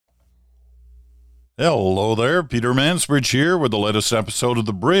Hello there, Peter Mansbridge here with the latest episode of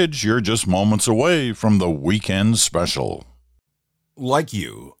The Bridge. You're just moments away from the weekend special. Like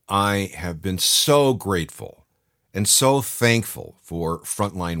you, I have been so grateful and so thankful for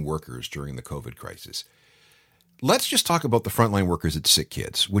frontline workers during the COVID crisis. Let's just talk about the frontline workers at Sick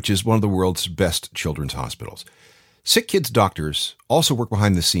Kids, which is one of the world's best children's hospitals. Sick Kids doctors also work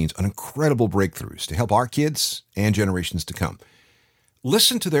behind the scenes on incredible breakthroughs to help our kids and generations to come.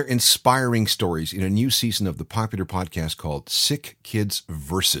 Listen to their inspiring stories in a new season of the popular podcast called Sick Kids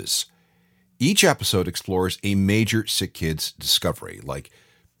Versus. Each episode explores a major sick kid's discovery, like,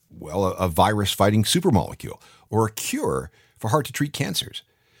 a virus-fighting supermolecule or a cure for hard-to-treat cancers.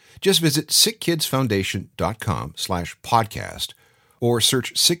 Just visit sickkidsfoundation.com/podcast or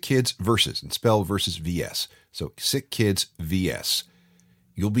search Sick Kids Versus and spell versus VS. So Sick Kids VS.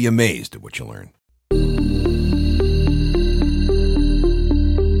 You'll be amazed at what you learn.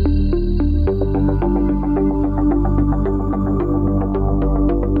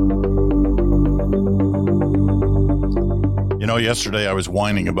 Yesterday I was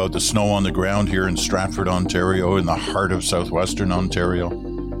whining about the snow on the ground here in Stratford, Ontario, in the heart of southwestern Ontario.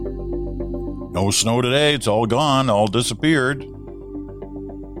 No snow today. It's all gone, all disappeared.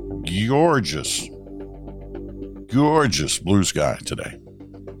 Gorgeous blue sky today.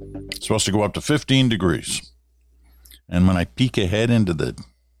 It's supposed to go up to 15 degrees. And when I peek ahead into the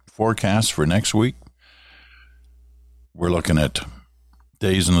forecast for next week, we're looking at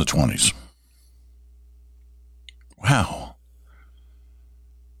days in the 20s. Wow.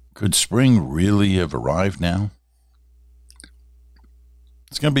 Could spring really have arrived now?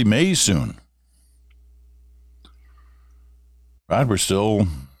 It's going to be May soon. But we're still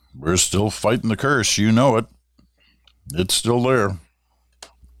fighting the curse. You know it. It's still there.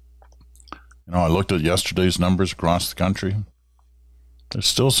 I looked at yesterday's numbers across the country. There's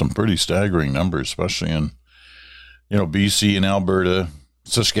still some pretty staggering numbers, especially in, BC and Alberta,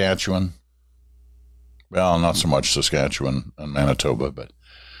 Saskatchewan. Well, not so much Saskatchewan and Manitoba, but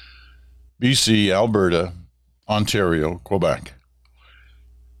BC, Alberta, Ontario, Quebec.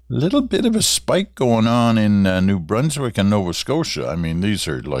 A little bit of a spike going on in New Brunswick and Nova Scotia. I mean, these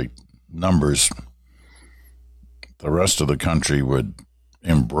are like numbers the rest of the country would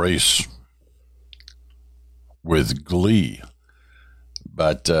embrace with glee.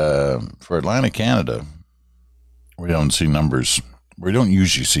 But for Atlantic Canada, we don't see numbers. We don't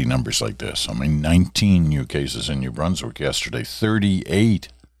usually see numbers like this. 19 new cases in New Brunswick yesterday, 38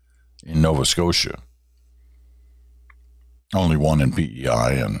 in Nova Scotia. Only 1 in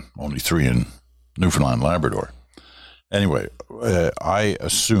PEI and only 3 in Newfoundland, Labrador. Anyway, I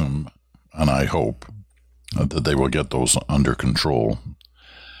assume and I hope that they will get those under control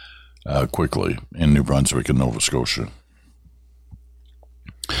quickly in New Brunswick and Nova Scotia.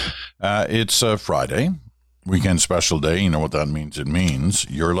 It's Friday, weekend special day. You know what that means? It means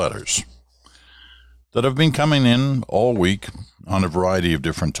your letters that have been coming in all week on a variety of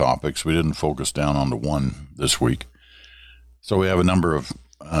different topics. We didn't focus down on the one this week. So we have a number of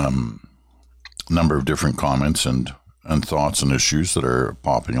different comments and thoughts and issues that are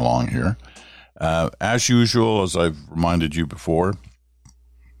popping along here. As usual, as I've reminded you before,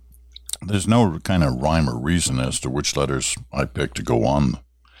 there's no kind of rhyme or reason as to which letters I pick to go on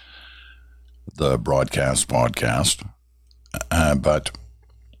the broadcast podcast.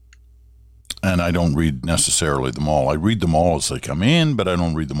 And I don't read necessarily them all. I read them all as they come in, but I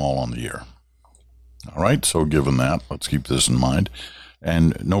don't read them all on the air. All right, so given that, let's keep this in mind.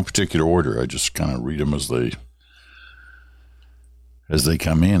 And no particular order. I just kind of read them as they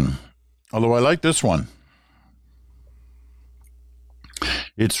come in. Although I like this one.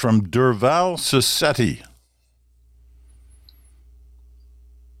 It's from Durval Sassetti.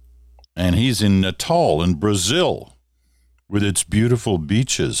 And he's in Natal in Brazil with its beautiful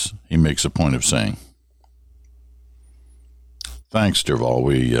beaches, he makes a point of saying. Thanks, Durval.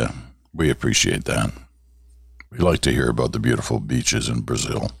 We appreciate that. We like to hear about the beautiful beaches in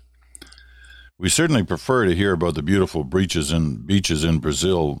Brazil. We certainly prefer to hear about the beautiful beaches in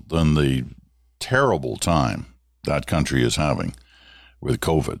Brazil than the terrible time that country is having with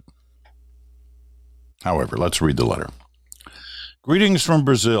COVID. However, let's read the letter. Greetings from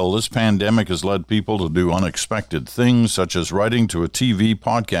Brazil. This pandemic has led people to do unexpected things, such as writing to a TV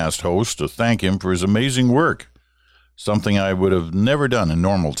podcast host to thank him for his amazing work, something I would have never done in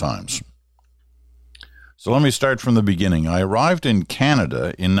normal times. So let me start from the beginning. I arrived in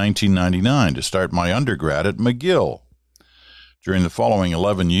Canada in 1999 to start my undergrad at McGill. During the following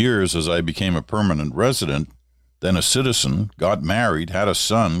 11 years, as I became a permanent resident, then a citizen, got married, had a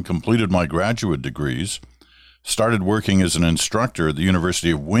son, completed my graduate degrees, started working as an instructor at the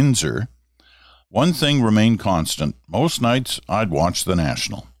University of Windsor, One thing remained constant. Most nights, I'd watch the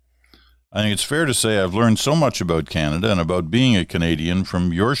National. I think it's fair to say I've learned so much about Canada and about being a Canadian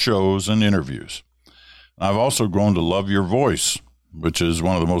from your shows and interviews. I've also grown to love your voice, which is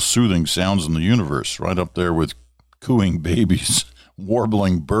one of the most soothing sounds in the universe, right up there with cooing babies,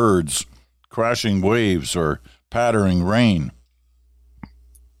 warbling birds, crashing waves, or pattering rain.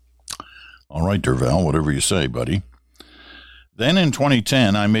 All right, Derval, whatever you say, buddy. Then in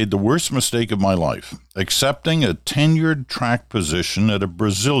 2010, I made the worst mistake of my life, accepting a tenured track position at a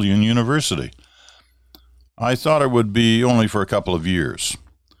Brazilian university. I thought it would be only for a couple of years,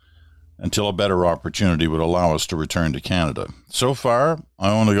 until a better opportunity would allow us to return to Canada. So far,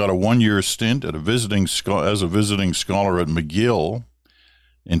 I only got a one-year stint at as a visiting scholar at McGill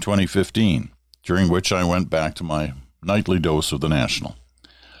in 2015, during which I went back to my nightly dose of the National.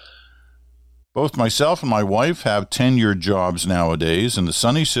 Both myself and my wife have tenured jobs nowadays in the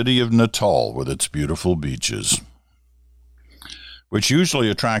sunny city of Natal with its beautiful beaches, which usually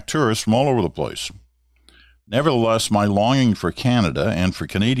attract tourists from all over the place. Nevertheless, my longing for Canada and for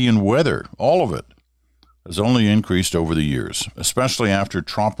Canadian weather, all of it, has only increased over the years, especially after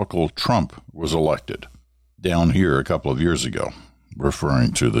Tropical Trump was elected down here a couple of years ago,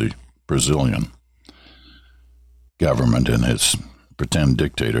 referring to the Brazilian government and his pretend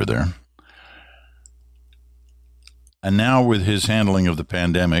dictator there. And now with his handling of the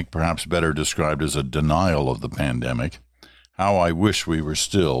pandemic, perhaps better described as a denial of the pandemic, how I wish we were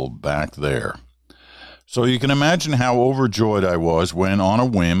still back there. So you can imagine how overjoyed I was when, on a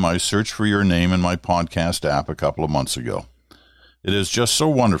whim, I searched for your name in my podcast app a couple of months ago. It is just so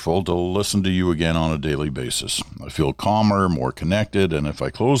wonderful to listen to you again on a daily basis. I feel calmer, more connected, and if I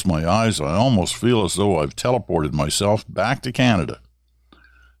close my eyes, I almost feel as though I've teleported myself back to Canada.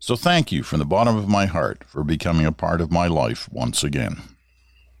 So thank you from the bottom of my heart for becoming a part of my life once again.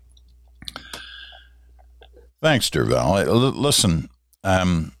 Thanks, Derval. Listen,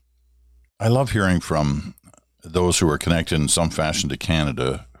 I love hearing from those who are connected in some fashion to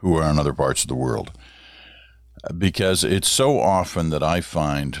Canada who are in other parts of the world, because it's so often that I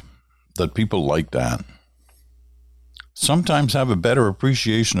find that people like that sometimes have a better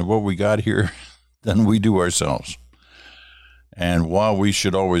appreciation of what we got here than we do ourselves. And while we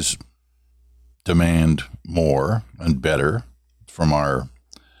should always demand more and better from our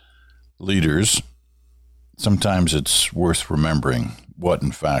leaders, sometimes it's worth remembering what,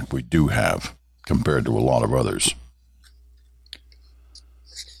 in fact, we do have compared to a lot of others.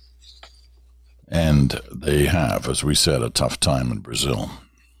 And they have, as we said, a tough time in Brazil.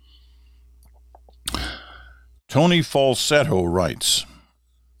 Tony Falsetto writes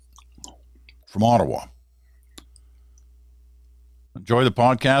from Ottawa. Enjoy the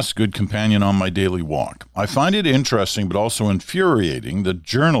podcast, good companion on my daily walk. I find it interesting but also infuriating that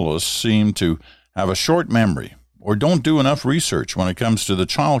journalists seem to have a short memory or don't do enough research when it comes to the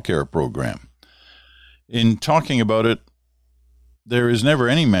child care program. In talking about it, there is never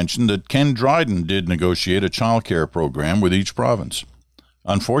any mention that Ken Dryden did negotiate a child care program with each province.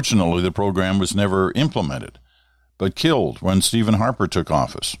 Unfortunately, the program was never implemented, but killed when Stephen Harper took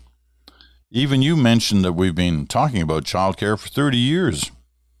office. Even you mentioned that we've been talking about childcare for 30 years.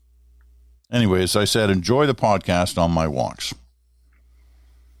 Anyway, as I said, enjoy the podcast on my walks.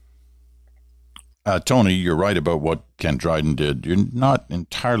 Tony, you're right about what Ken Dryden did. You're not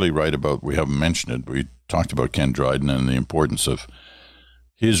entirely right about, we haven't mentioned it. We talked about Ken Dryden and the importance of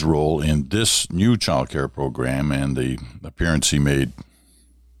his role in this new childcare program and the appearance he made,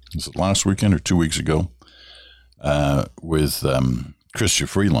 was it last weekend or 2 weeks ago, with Chrystia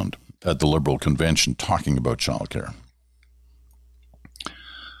Freeland at the Liberal Convention talking about childcare.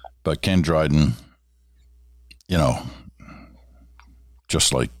 But Ken Dryden,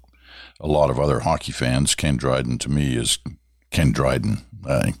 just like a lot of other hockey fans, Ken Dryden to me is Ken Dryden,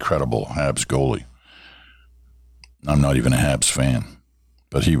 incredible Habs goalie. I'm not even a Habs fan,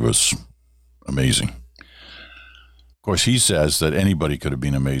 but he was amazing. Of course, he says that anybody could have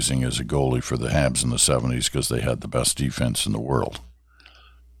been amazing as a goalie for the Habs in the 70s because they had the best defense in the world.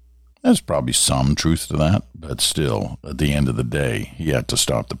 There's probably some truth to that, but still, at the end of the day, he had to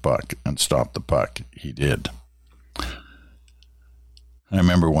stop the puck, and stop the puck he did. I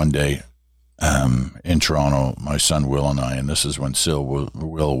remember one day in Toronto, my son Will and I, and this is when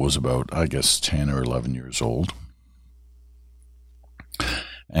Will was about, 10 or 11 years old,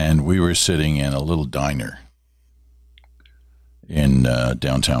 and we were sitting in a little diner in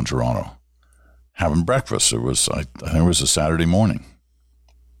downtown Toronto having breakfast. It was, I think it was a Saturday morning.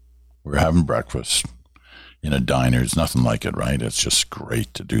 We're having breakfast in a diner. It's nothing like it, right? It's just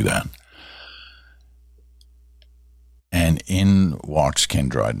great to do that. And in walks Ken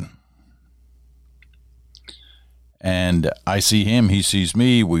Dryden. And I see him, he sees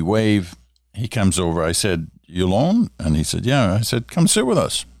me, we wave. He comes over. I said, "You alone?" And he said, "Yeah." I said, "Come sit with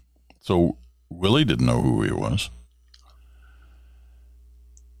us." So Willie didn't know who he was.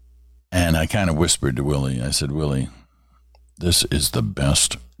 And I kind of whispered to Willie, I said, "Willie, this is the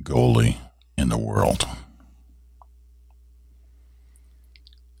best goalie in the world."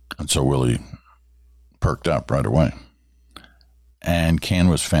 And so Willie perked up right away. And Ken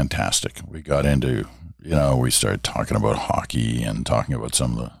was fantastic. We got into, we started talking about hockey and talking about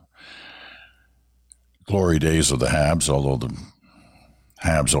some of the glory days of the Habs, although the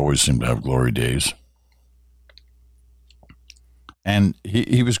Habs always seem to have glory days. And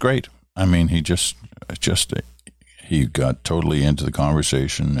he was great. I mean, he got totally into the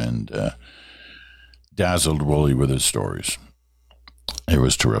conversation and dazzled Willie with his stories. It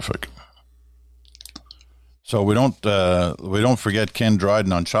was terrific. So we don't forget Ken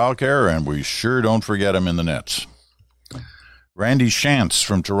Dryden on childcare, and we sure don't forget him in the nets. Randy Shantz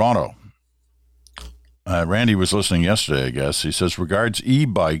from Toronto. Randy was listening yesterday, I guess. He says, regards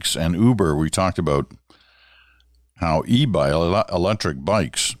e-bikes and Uber, we talked about how electric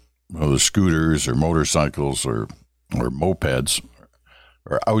bikes, whether scooters or motorcycles or mopeds,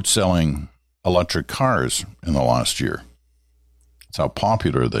 are outselling electric cars in the last year. That's how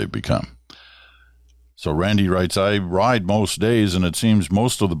popular they've become. So Randy writes, I ride most days, and it seems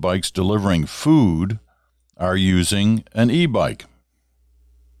most of the bikes delivering food are using an e-bike.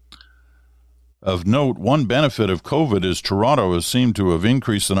 Of note, one benefit of COVID is Toronto has seemed to have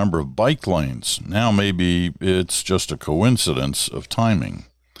increased the number of bike lanes. Now maybe it's just a coincidence of timing.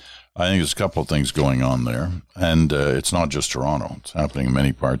 I think there's a couple of things going on there, and it's not just Toronto. It's happening in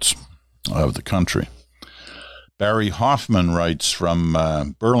many parts of the country. Barry Hoffman writes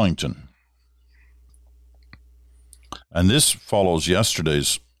from Burlington. And this follows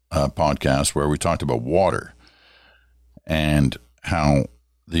yesterday's podcast where we talked about water and how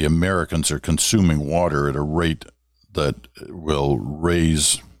the Americans are consuming water at a rate that will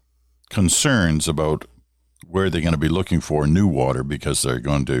raise concerns about where they're going to be looking for new water, because they're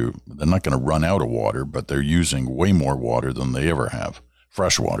not going to run out of water, but they're using way more water than they ever have,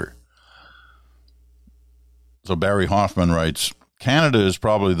 fresh water. So Barry Hoffman writes, Canada is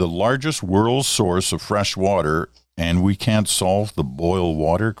probably the largest world source of fresh water, and we can't solve the boil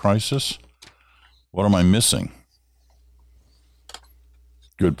water crisis? What am I missing?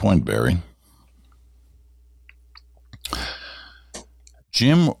 Good point, Barry.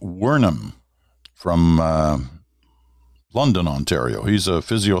 Jim Wernham from London, Ontario. He's a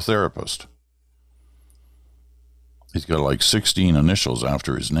physiotherapist. He's got like 16 initials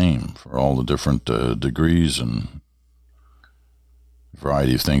after his name for all the different degrees and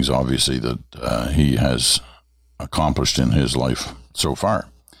variety of things, obviously, that he has accomplished in his life so far.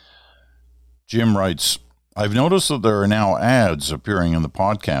 Jim writes, I've noticed that there are now ads appearing in the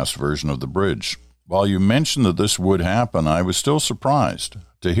podcast version of The Bridge. While you mentioned that this would happen, I was still surprised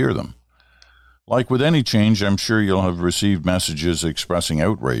to hear them. Like with any change, I'm sure you'll have received messages expressing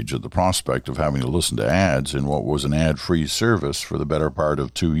outrage at the prospect of having to listen to ads in what was an ad-free service for the better part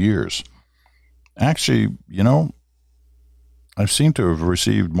of 2 years. Actually, I seem to have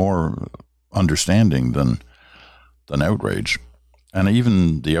received more understanding than outrage, and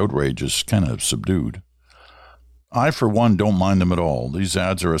even the outrage is kind of subdued. I, for one, don't mind them at all. These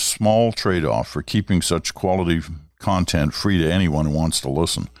ads are a small trade-off for keeping such quality content free to anyone who wants to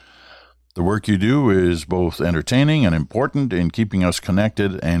listen. The work you do is both entertaining and important in keeping us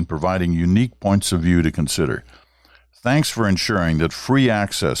connected and providing unique points of view to consider. Thanks for ensuring that free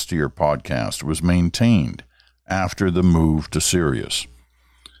access to your podcast was maintained after the move to Sirius.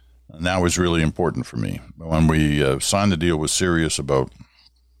 And that was really important for me. When we signed the deal with Sirius about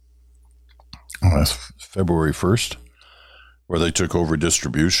February 1st, where they took over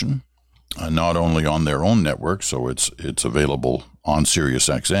distribution, not only on their own network, so it's available on Sirius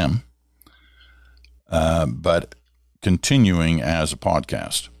XM, but continuing as a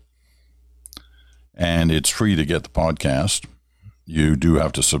podcast. And it's free to get the podcast. You do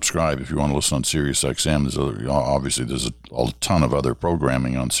have to subscribe if you want to listen on Sirius XM. There's a ton of other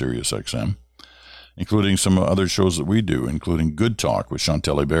programming on Sirius XM, including some other shows that we do, including Good Talk with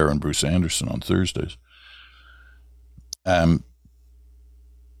Chantal Hébert and Bruce Anderson on Thursdays.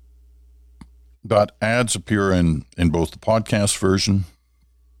 But ads appear in both the podcast version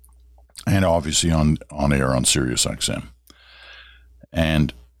and obviously on air on Sirius XM.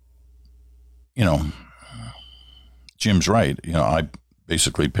 And, Jim's right. I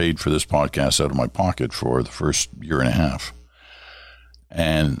basically paid for this podcast out of my pocket for the first year and a half.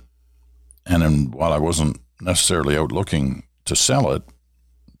 And then while I wasn't necessarily out looking to sell it,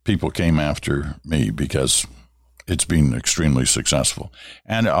 people came after me because it's been extremely successful.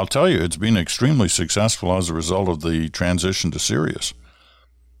 And I'll tell you, it's been extremely successful as a result of the transition to Sirius.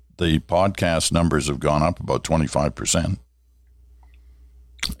 The podcast numbers have gone up about 25%.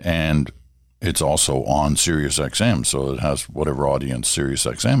 And it's also on Sirius XM, so it has whatever audience Sirius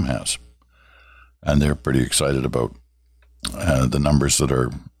XM has. And they're pretty excited about the numbers that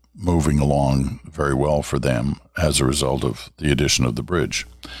are moving along very well for them as a result of the addition of the bridge.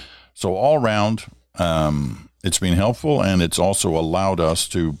 So all around, it's been helpful, and it's also allowed us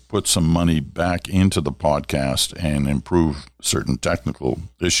to put some money back into the podcast and improve certain technical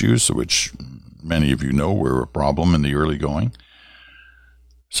issues, which many of you know were a problem in the early going.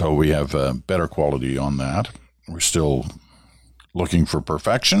 So we have better quality on that. We're still looking for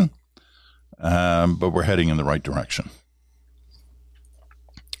perfection, but we're heading in the right direction.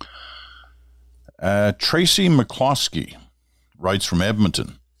 Tracy McCloskey writes from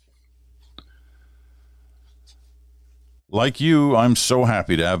Edmonton. Like you, I'm so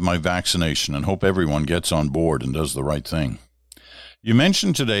happy to have my vaccination and hope everyone gets on board and does the right thing. You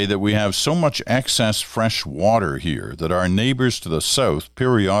mentioned today that we have so much excess fresh water here that our neighbors to the south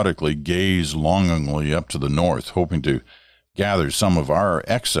periodically gaze longingly up to the north, hoping to gather some of our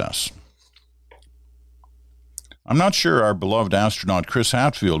excess. I'm not sure our beloved astronaut Chris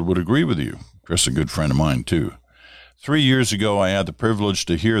Hadfield would agree with you. Chris, a good friend of mine, too. 3 years ago, I had the privilege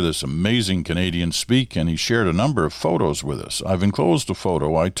to hear this amazing Canadian speak, and he shared a number of photos with us. I've enclosed a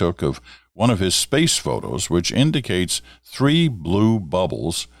photo I took of one of his space photos, which indicates 3 blue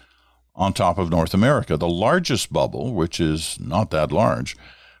bubbles on top of North America. The largest bubble, which is not that large,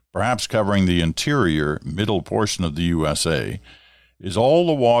 perhaps covering the interior middle portion of the USA, is all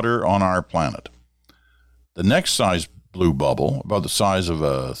the water on our planet. The next size blue bubble, about the size of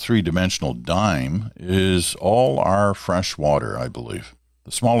a 3-dimensional dime, is all our fresh water, I believe.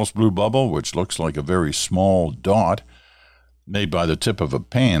 The smallest blue bubble, which looks like a very small dot made by the tip of a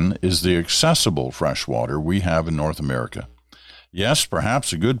pen, is the accessible fresh water we have in North America. Yes,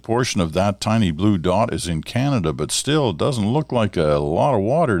 perhaps a good portion of that tiny blue dot is in Canada, but still, it doesn't look like a lot of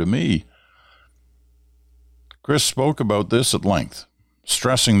water to me. Chris spoke about this at length,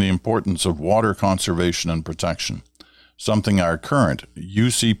 stressing the importance of water conservation and protection, something our current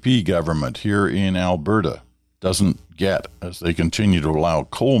UCP government here in Alberta doesn't get as they continue to allow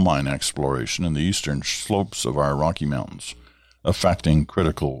coal mine exploration in the eastern slopes of our Rocky Mountains, affecting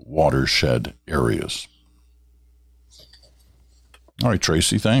critical watershed areas. All right,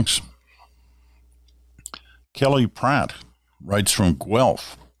 Tracy, thanks. Kelly Pratt writes from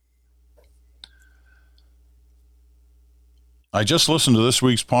Guelph. I just listened to this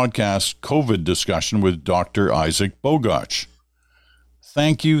week's podcast COVID discussion with Dr. Isaac Bogoch.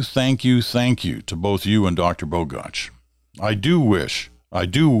 Thank you to both you and Dr. Bogoch. I do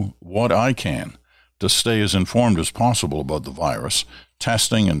what I can to stay as informed as possible about the virus,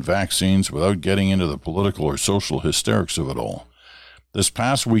 testing, and vaccines without getting into the political or social hysterics of it all. This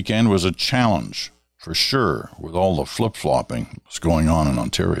past weekend was a challenge, for sure, with all the flip-flopping that's going on in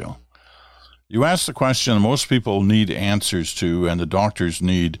Ontario. You asked the question most people need answers to, and the doctors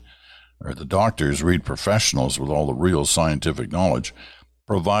read professionals with all the real scientific knowledge,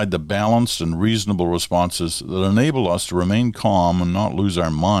 provide the balanced and reasonable responses that enable us to remain calm and not lose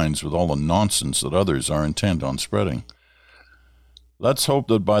our minds with all the nonsense that others are intent on spreading. Let's hope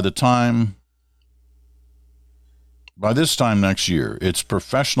that by this time next year, it's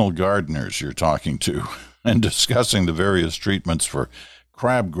professional gardeners you're talking to and discussing the various treatments for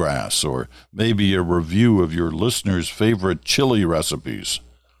crabgrass, or maybe a review of your listeners' favorite chili recipes.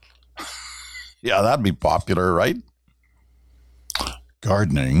 Yeah, that'd be popular, right?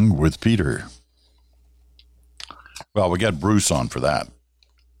 Gardening with Peter. Well, we got Bruce on for that.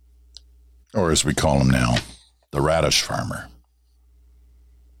 Or as we call him now, the radish farmer.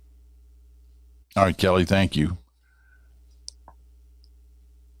 All right, Kelly, thank you.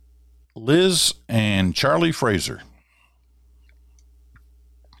 Liz and Charlie Fraser.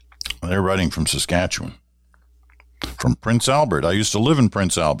 They're writing from Saskatchewan. From Prince Albert. I used to live in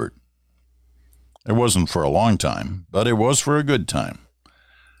Prince Albert. It wasn't for a long time, but it was for a good time.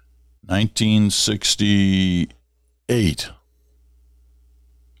 1968.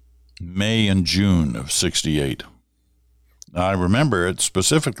 May and June of 68. I remember it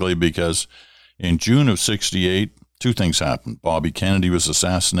specifically because in June of 68, 2 things happened. Bobby Kennedy was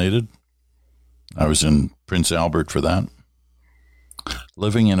assassinated. I was in Prince Albert for that.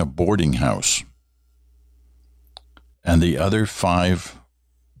 Living in a boarding house. And the other 5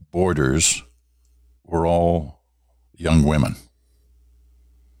 boarders were all young women.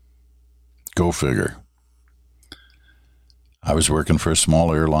 Go figure. I was working for a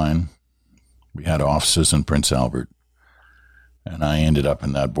small airline, We had offices in Prince Albert, and I ended up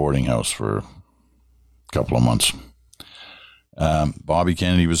in that boarding house for a couple of months. Bobby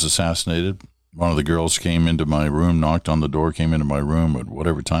Kennedy was assassinated. One of the girls came into my room, knocked on the door, came into my room at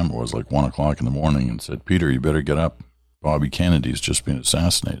whatever time it was, like 1 o'clock in the morning, and said, "Peter, you better get up. Bobby Kennedy's just been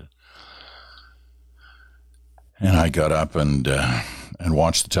assassinated." And I got up and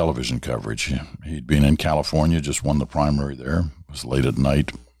watched the television coverage. He'd been in California, just won the primary there. It was late at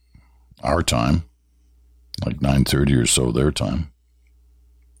night, our time, like 9:30 or so their time.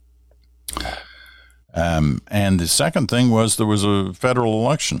 And the second thing was there was a federal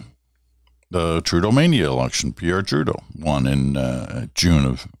election, the Trudeau-mania election. Pierre Trudeau won in June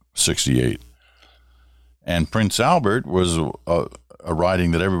of 1968. And Prince Albert was a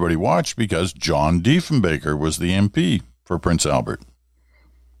riding that everybody watched because John Diefenbaker was the MP for Prince Albert.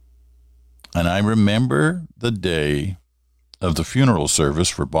 And I remember the day of the funeral service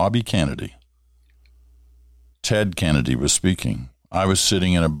for Bobby Kennedy. Ted Kennedy was speaking. I was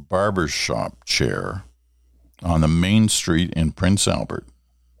sitting in a barber shop chair on the main street in Prince Albert,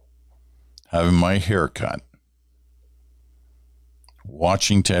 having my hair cut,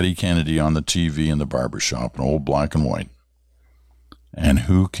 watching Teddy Kennedy on the TV in the barber shop, in old black and white. And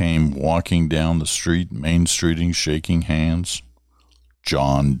who came walking down the street, Main Streeting, shaking hands?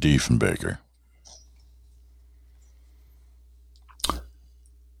 John Diefenbaker.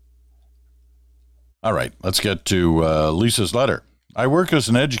 All right, let's get to Lisa's letter. I work as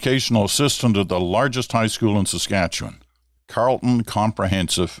an educational assistant at the largest high school in Saskatchewan, Carleton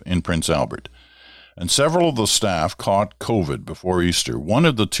Comprehensive in Prince Albert. And several of the staff caught COVID before Easter. One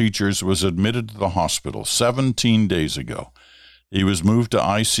of the teachers was admitted to the hospital 17 days ago. He was moved to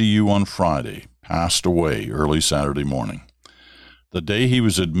ICU on Friday, passed away early Saturday morning. The day he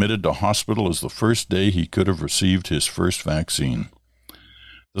was admitted to hospital is the first day he could have received his first vaccine.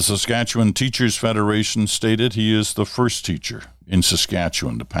 The Saskatchewan Teachers Federation stated he is the first teacher in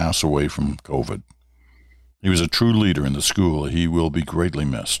Saskatchewan to pass away from COVID. He was a true leader in the school. He will be greatly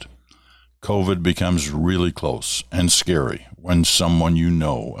missed. COVID becomes really close and scary when someone you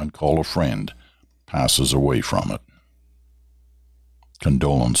know and call a friend passes away from it.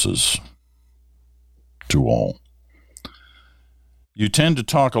 Condolences to all. You tend to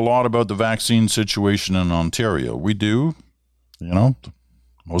talk a lot about the vaccine situation in Ontario. We do,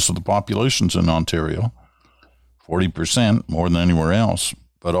 most of the population's in Ontario, 40% more than anywhere else,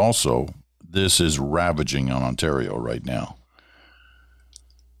 but also this is ravaging on Ontario right now.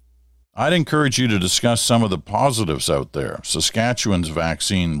 I'd encourage you to discuss some of the positives out there. Saskatchewan's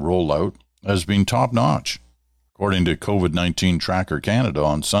vaccine rollout has been top-notch. According to COVID-19 Tracker Canada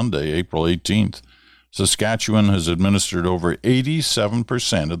on Sunday, April 18th, Saskatchewan has administered over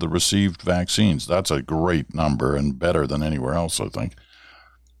 87% of the received vaccines. That's a great number and better than anywhere else, I think.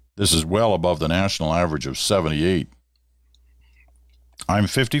 This is well above the national average of 78. I'm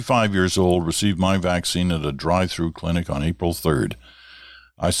 55 years old, received my vaccine at a drive-through clinic on April 3rd.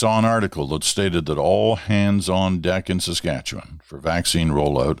 I saw an article that stated that all hands on deck in Saskatchewan for vaccine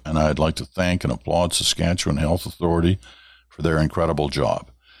rollout, and I'd like to thank and applaud Saskatchewan Health Authority for their incredible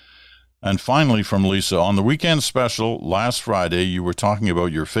job. And finally, from Lisa, on the weekend special last Friday, you were talking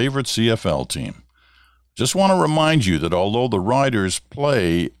about your favorite CFL team. Just want to remind you that although the Riders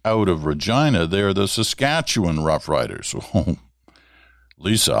play out of Regina, they're the Saskatchewan Roughriders. Oh,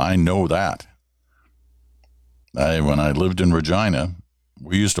 Lisa, I know that. When I lived in Regina,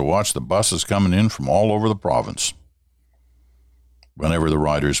 we used to watch the buses coming in from all over the province whenever the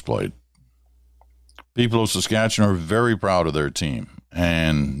Riders played. People of Saskatchewan are very proud of their team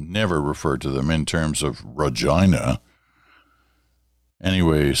and never refer to them in terms of Regina.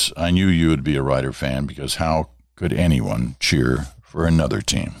 Anyways, I knew you would be a Rider fan because how could anyone cheer for another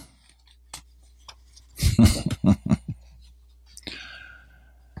team?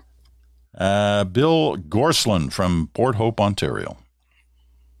 Bill Gorsland from Port Hope, Ontario.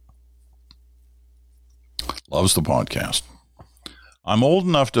 Loves the podcast. I'm old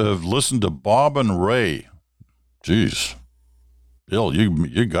enough to have listened to Bob and Ray. Jeez. Bill,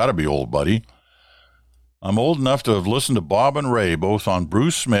 you got to be old, buddy. I'm old enough to have listened to Bob and Ray both on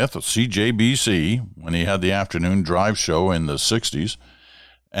Bruce Smith at CJBC when he had the afternoon drive show in the 60s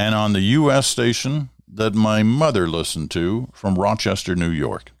and on the U.S. station that my mother listened to from Rochester, New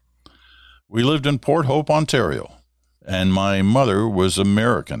York. We lived in Port Hope, Ontario, and my mother was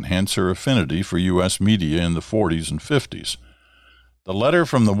American, hence her affinity for U.S. media in the 40s and 50s. The letter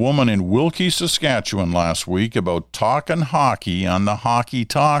from the woman in Wilkie, Saskatchewan last week about talking hockey on the Hockey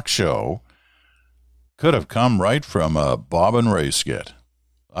Talk Show could have come right from a Bob and Ray skit.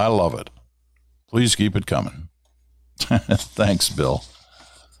 I love it. Please keep it coming. Thanks, Bill.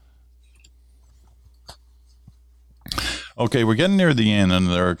 Okay, we're getting near the end, and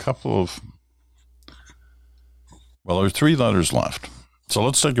there are there are 3 letters left. So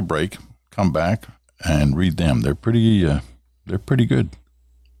let's take a break, come back, and read them. They're pretty good.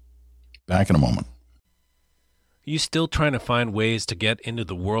 Back in a moment. You still trying to find ways to get into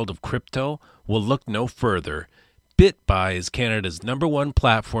the world of crypto? Well, look no further. BitBuy is Canada's #1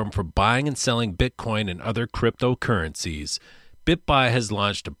 platform for buying and selling Bitcoin and other cryptocurrencies. BitBuy has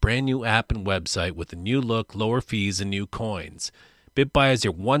launched a brand new app and website with a new look, lower fees, and new coins. BitBuy is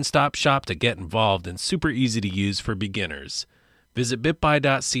your one-stop shop to get involved and super easy to use for beginners. Visit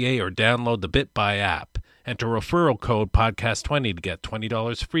bitbuy.ca or download the BitBuy app. Enter referral code podcast20 to get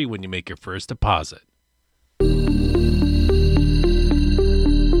 $20 free when you make your first deposit.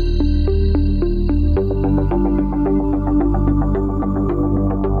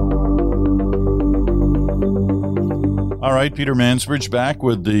 All right, Peter Mansbridge back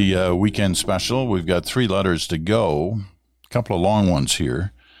with the weekend special. We've got 3 letters to go, a couple of long ones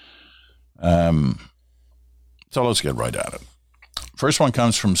here. So let's get right at it. First one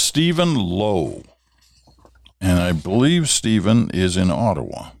comes from Stephen Lowe, and I believe Stephen is in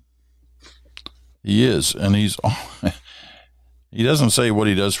Ottawa. He is, and he doesn't say what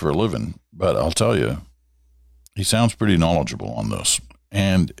he does for a living, but I'll tell you, he sounds pretty knowledgeable on this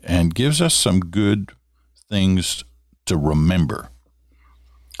and gives us some good things to remember.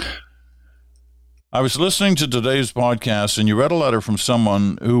 I was listening to today's podcast, and you read a letter from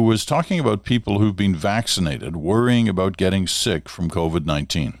someone who was talking about people who've been vaccinated, worrying about getting sick from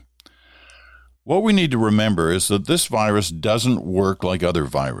COVID-19. What we need to remember is that this virus doesn't work like other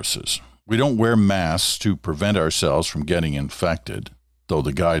viruses. We don't wear masks to prevent ourselves from getting infected, though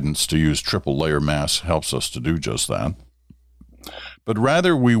the guidance to use triple-layer masks helps us to do just that. But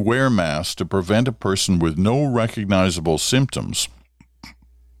rather, we wear masks to prevent a person with no recognizable symptoms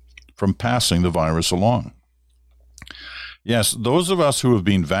from passing the virus along. Yes, those of us who have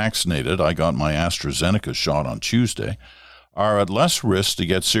been vaccinated, I got my AstraZeneca shot on Tuesday, are at less risk to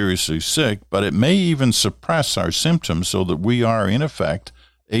get seriously sick, but it may even suppress our symptoms so that we are, in effect,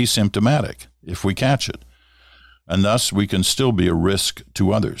 asymptomatic if we catch it, and thus we can still be a risk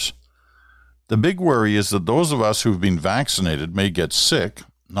to others. The big worry is that those of us who've been vaccinated may get sick,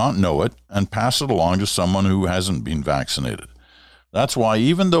 not know it, and pass it along to someone who hasn't been vaccinated. That's why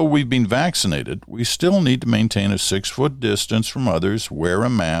even though we've been vaccinated, we still need to maintain a 6-foot distance from others, wear a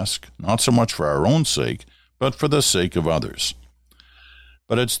mask, not so much for our own sake, but for the sake of others.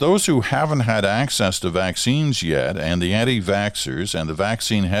 But it's those who haven't had access to vaccines yet, and the anti-vaxxers and the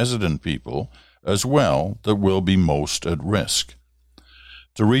vaccine-hesitant people as well, that will be most at risk.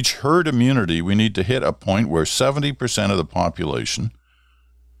 To reach herd immunity, we need to hit a point where 70% of the population,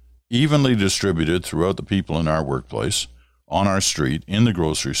 evenly distributed throughout the people in our workplace, on our street, in the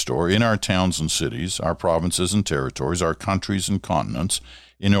grocery store, in our towns and cities, our provinces and territories, our countries and continents,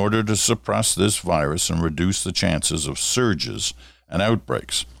 in order to suppress this virus and reduce the chances of surges and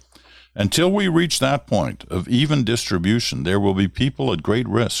outbreaks. Until we reach that point of even distribution, there will be people at great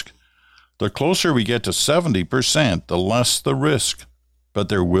risk. The closer we get to 70%, the less the risk. But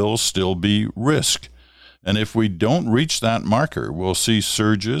there will still be risk. And if we don't reach that marker, we'll see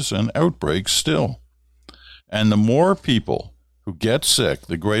surges and outbreaks still. And the more people who get sick,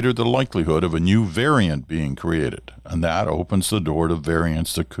 the greater the likelihood of a new variant being created. And that opens the door to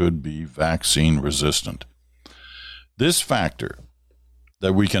variants that could be vaccine resistant. This factor,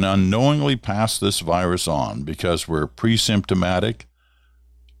 that we can unknowingly pass this virus on because we're pre-symptomatic,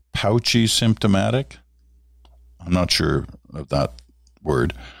 pouchy symptomatic, I'm not sure of that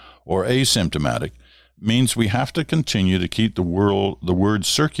word, or asymptomatic, means we have to continue to keep the word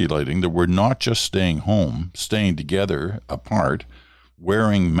circulating that we're not just staying home, staying together apart,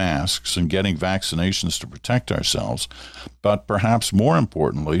 wearing masks and getting vaccinations to protect ourselves, but perhaps more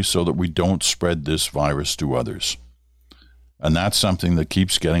importantly, so that we don't spread this virus to others. And that's something that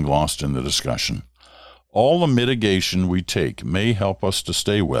keeps getting lost in the discussion. All the mitigation we take may help us to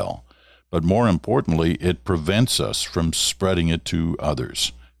stay well, but more importantly, it prevents us from spreading it to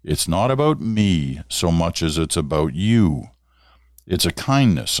others. It's not about me so much as it's about you. It's a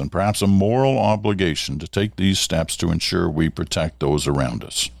kindness and perhaps a moral obligation to take these steps to ensure we protect those around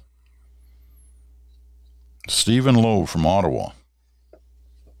us. Stephen Lowe from Ottawa.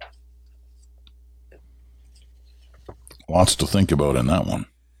 Lots to think about in that one.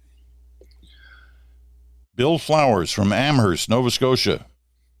 Bill Flowers from Amherst, Nova Scotia.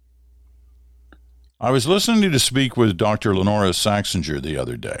 I was listening to speak with Dr. Lenora Saxinger the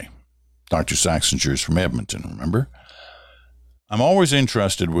other day. Dr. Saxinger's from Edmonton, remember? I'm always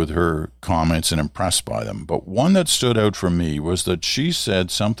interested with her comments and impressed by them, but one that stood out for me was that she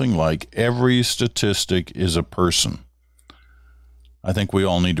said something like, every statistic is a person, I think we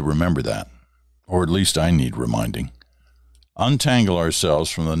all need to remember that, or at least I need reminding. Untangle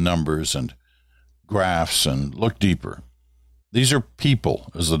ourselves from the numbers and graphs and look deeper. These are people,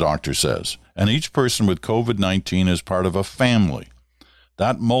 as the doctor says, and each person with COVID-19 is part of a family.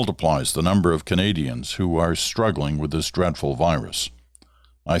 That multiplies the number of Canadians who are struggling with this dreadful virus.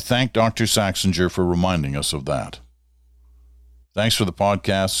 I thank Dr. Saxinger for reminding us of that. Thanks for the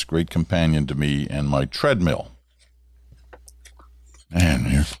podcast, great companion to me and my treadmill. Man,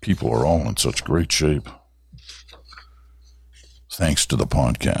 your people are all in such great shape. Thanks to the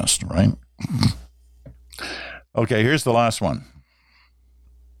podcast, right? Okay, here's the last one.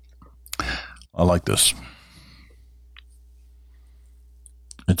 I like this.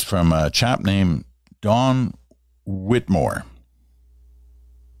 It's from a chap named Don Whitmore.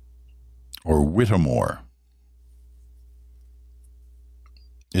 Or Whittemore.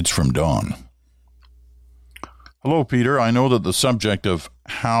 It's from Don. Hello, Peter. I know that the subject of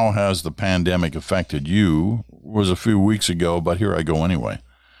how has the pandemic affected you was a few weeks ago, but here I go anyway.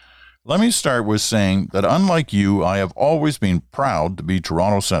 Let me start with saying that unlike you, I have always been proud to be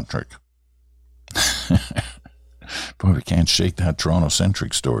Toronto-centric. Boy, we can't shake that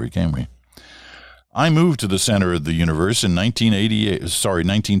Toronto-centric story, can we? I moved to the center of the universe in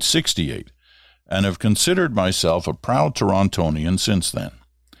 1968, and have considered myself a proud Torontonian since then.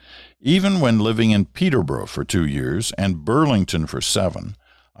 Even when living in Peterborough for 2 years and Burlington for 7,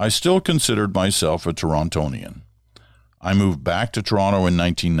 I still considered myself a Torontonian. I moved back to Toronto in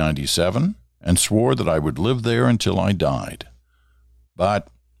 1997 and swore that I would live there until I died. But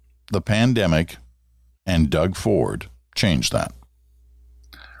the pandemic and Doug Ford changed that.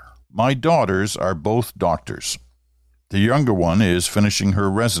 My daughters are both doctors. The younger one is finishing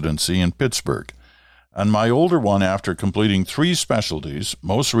her residency in Pittsburgh, and my older one, after completing 3 specialties,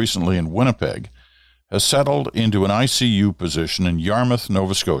 most recently in Winnipeg, has settled into an ICU position in Yarmouth,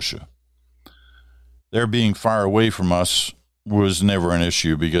 Nova Scotia. Their being far away from us was never an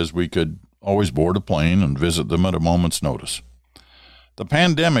issue because we could always board a plane and visit them at a moment's notice. The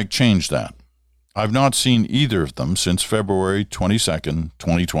pandemic changed that. I've not seen either of them since February 22nd,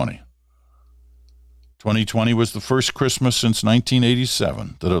 2020. 2020 was the first Christmas since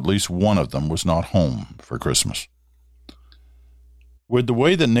 1987 that at least one of them was not home for Christmas. With the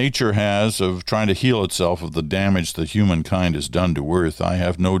way that nature has of trying to heal itself of the damage that humankind has done to Earth, I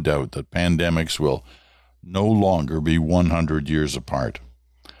have no doubt that pandemics will no longer be 100 years apart.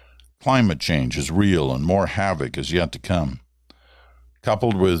 Climate change is real and more havoc is yet to come.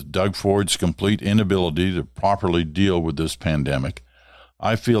 Coupled with Doug Ford's complete inability to properly deal with this pandemic,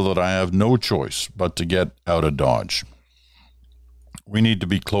 I feel that I have no choice but to get out of Dodge. We need to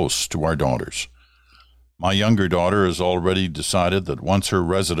be close to our daughters. My younger daughter has already decided that once her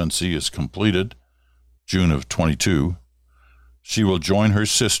residency is completed, June of 22, she will join her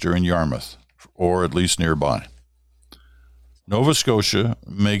sister in Yarmouth, or at least nearby. Nova Scotia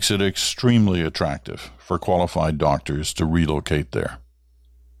makes it extremely attractive for qualified doctors to relocate there.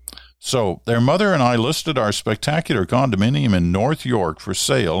 So their mother and I listed our spectacular condominium in North York for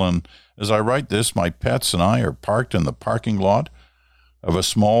sale, and as I write this, my pets and I are parked in the parking lot of a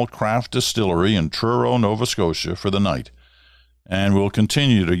small craft distillery in Truro, Nova Scotia for the night, and will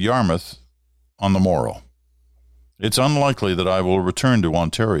continue to Yarmouth on the morrow. It's unlikely that I will return to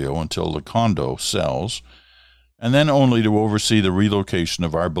Ontario until the condo sells, and then only to oversee the relocation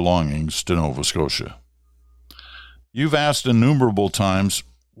of our belongings to Nova Scotia. You've asked innumerable times,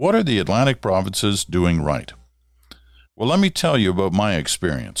 what are the Atlantic provinces doing right? Well, let me tell you about my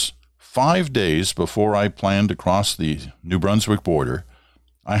experience. 5 days before I planned to cross the New Brunswick border,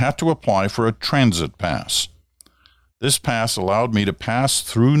 I had to apply for a transit pass. This pass allowed me to pass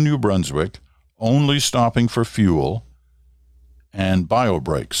through New Brunswick, only stopping for fuel and bio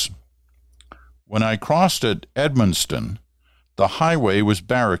breaks. When I crossed at Edmundston, the highway was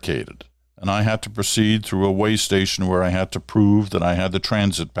barricaded, and I had to proceed through a way station where I had to prove that I had the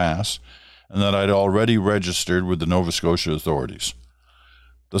transit pass and that I'd already registered with the Nova Scotia authorities.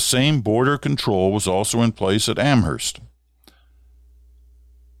 The same border control was also in place at Amherst.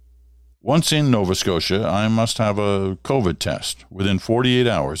 Once in Nova Scotia, I must have a COVID test within 48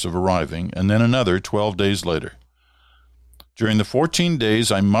 hours of arriving, and then another 12 days later. During the 14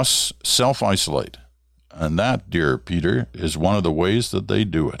 days, I must self-isolate, and that, dear Peter, is one of the ways that they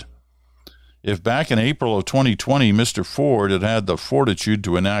do it. If back in April of 2020, Mr. Ford had had the fortitude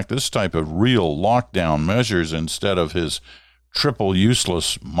to enact this type of real lockdown measures instead of his triple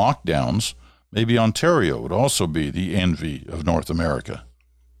useless mockdowns, maybe Ontario would also be the envy of North America.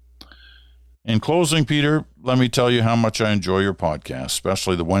 In closing, Peter, let me tell you how much I enjoy your podcast,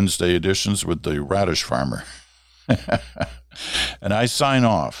 especially the Wednesday editions with the radish farmer. And I sign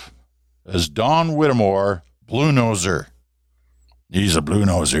off as Don Whittemore, Blue Noser. He's a Blue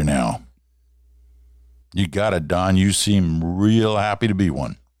Noser now. You got it, Don. You seem real happy to be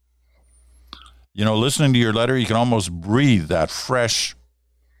one. You know, listening to your letter, you can almost breathe that fresh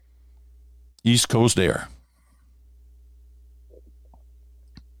East Coast air.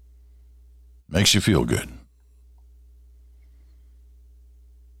 Makes you feel good.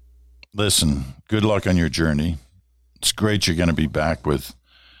 Listen, good luck on your journey. It's great you're going to be back with,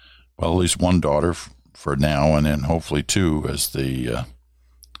 well, at least one daughter for now, and then hopefully two as the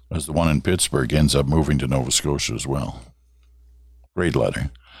one in Pittsburgh ends up moving to Nova Scotia as well. Great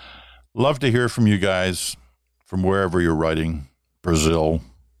letter. Love to hear from you guys from wherever you're writing. Brazil,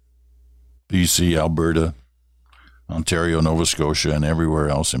 BC, Alberta, Ontario, Nova Scotia, and everywhere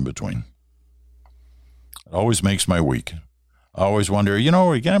else in between. It always makes my week. I always wonder,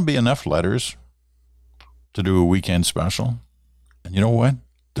 are going to be enough letters to do a weekend special? And you know what?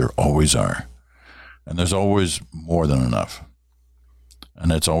 There always are. And there's always more than enough.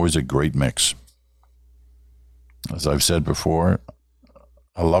 And it's always a great mix. As I've said before,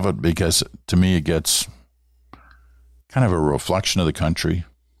 I love it because to me it gets kind of a reflection of the country.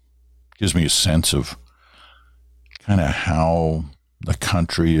 Gives me a sense of kind of how the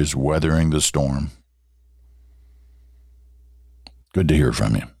country is weathering the storm. Good to hear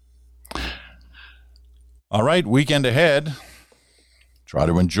from you. All right, weekend ahead. Try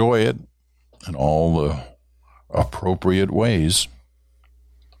to enjoy it in all the appropriate ways.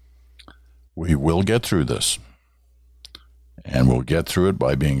 We will get through this. And we'll get through it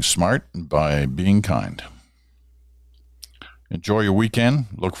by being smart and by being kind. Enjoy your weekend.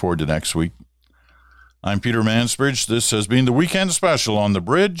 Look forward to next week. I'm Peter Mansbridge. This has been the Weekend Special on The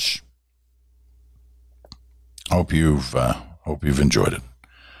Bridge. Hope you've enjoyed it.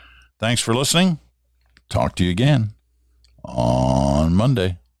 Thanks for listening. Talk to you again on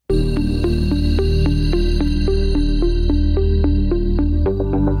Monday.